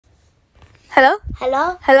Hello.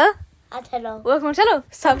 Hello. Hello. And hello. Welcome to channel.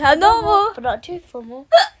 Sometimes normal. But not too formal.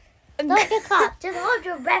 No, you can't. Just hold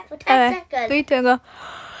your breath for 10 seconds. 3, 2, and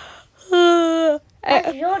go.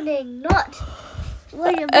 That's yawning, not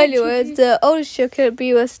what you're meant Anyways, to do. the oldest child couldn't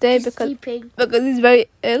be with us today He's sleeping. because he's very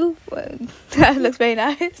ill. Well, that looks very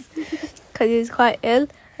nice. Because he's quite ill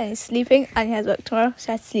and he's sleeping and he has work tomorrow,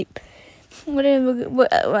 so I have to sleep. Anyways,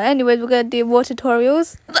 we're going to do more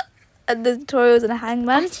tutorials. And the tutorials on a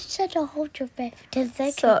Hangman. I just said to hold your breath for 10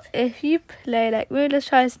 seconds. So if you play let's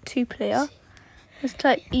try as 2-player. Let's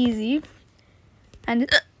try easy. And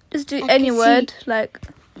just do any word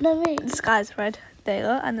No, wait. the sky's red. There you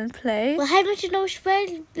go. And then play. Well, how much you know which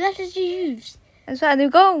letters you use? That's right. And you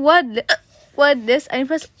go on word list and you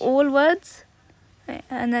press all words. Okay,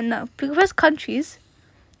 and then no. You press countries.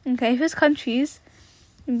 Okay, press countries.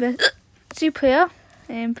 You press 2-player.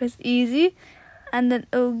 And press easy. And then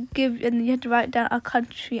it'll give, and you have to write down a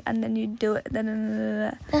country, and then you do it.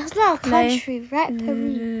 Then That's not a country, right?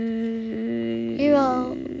 Peru.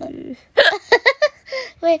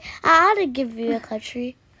 Wait, I had to give you a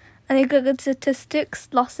country. And you go to statistics,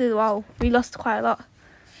 losses. Wow, we lost quite a lot.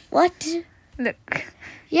 What? Look.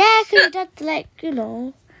 Yeah, because that's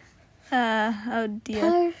Oh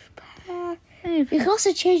dear. You can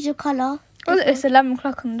also change the colour. Oh, look, it's 11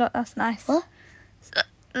 o'clock on the dot. That's nice. What? It's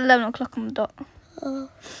 11 o'clock on the dot. Oh.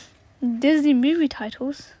 Disney movie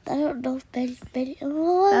titles. I don't know if Benny.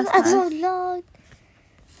 Oh, That's so nice. long.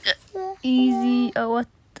 Easy. Oh, what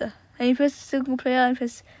the? And you press single player and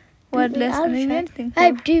press word list and then anything.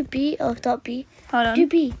 I do B. Oh, not B. Hold on. Do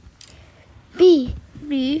B. B.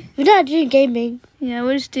 B. We're not doing gaming. Yeah,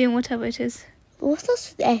 we're just doing whatever it is. What's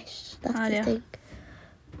this with S? That's Oh, the yeah. thing.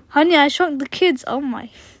 Honey, I shrunk the kids. Oh my.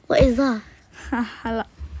 What is that? I love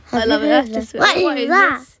Have it. you heard That's of just that? What is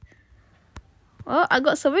that? this? Oh, I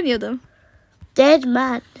got so many of them. Dead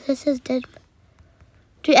man. This says dead man.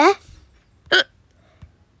 Do F?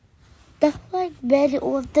 That's like barely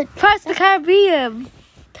all of the. Pirates of the Caribbean.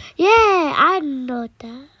 Yeah, I know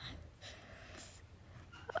that.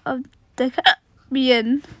 Of the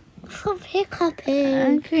Caribbean. From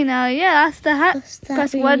hiccuping. Okay, now, yeah, that's the hat. What's that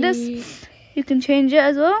Press word list. mean? You can change it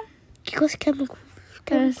as well. What's chemical?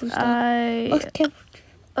 Press Chemical stuff. What's chemical?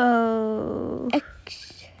 Oh.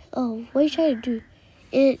 Oh, what are you trying to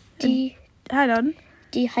do? Hang on.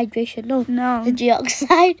 Dehydration. No. No. The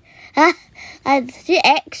dioxide. And the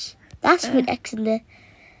X. That's with X in there.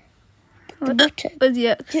 The bottom. What's the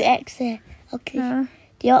X? Do X there. Okay.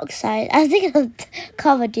 Dioxide. I think it'll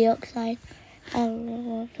cover dioxide. I don't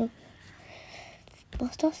know.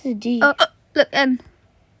 What starts with D? Oh, look, N.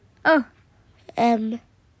 Oh, I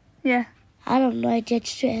yeah. don't know. I did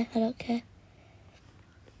straight. I don't care.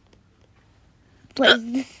 What is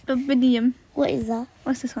this? Rubidium. What is that?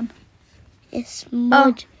 What's this one? It's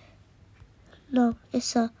mud. No,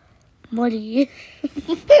 it's a muddy.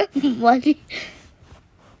 Muddy.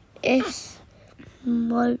 It's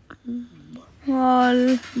mol.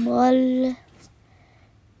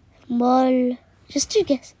 Just two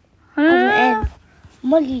guess. On the end.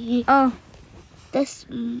 Molly. Oh. That's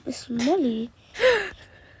it's Molly.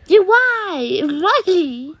 Why?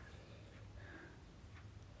 Molly.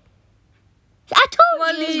 I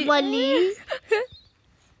told you it's Molly.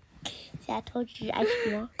 See, I told you I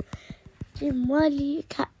sure. It's Molly.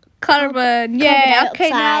 Carbon. Yeah. Okay.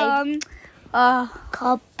 Now.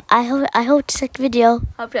 I hope to next video.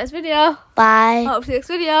 Hope next video. Bye. Hope next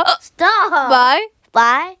video. Stop. Bye.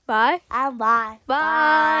 Bye. Bye. And bye.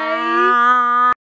 Bye.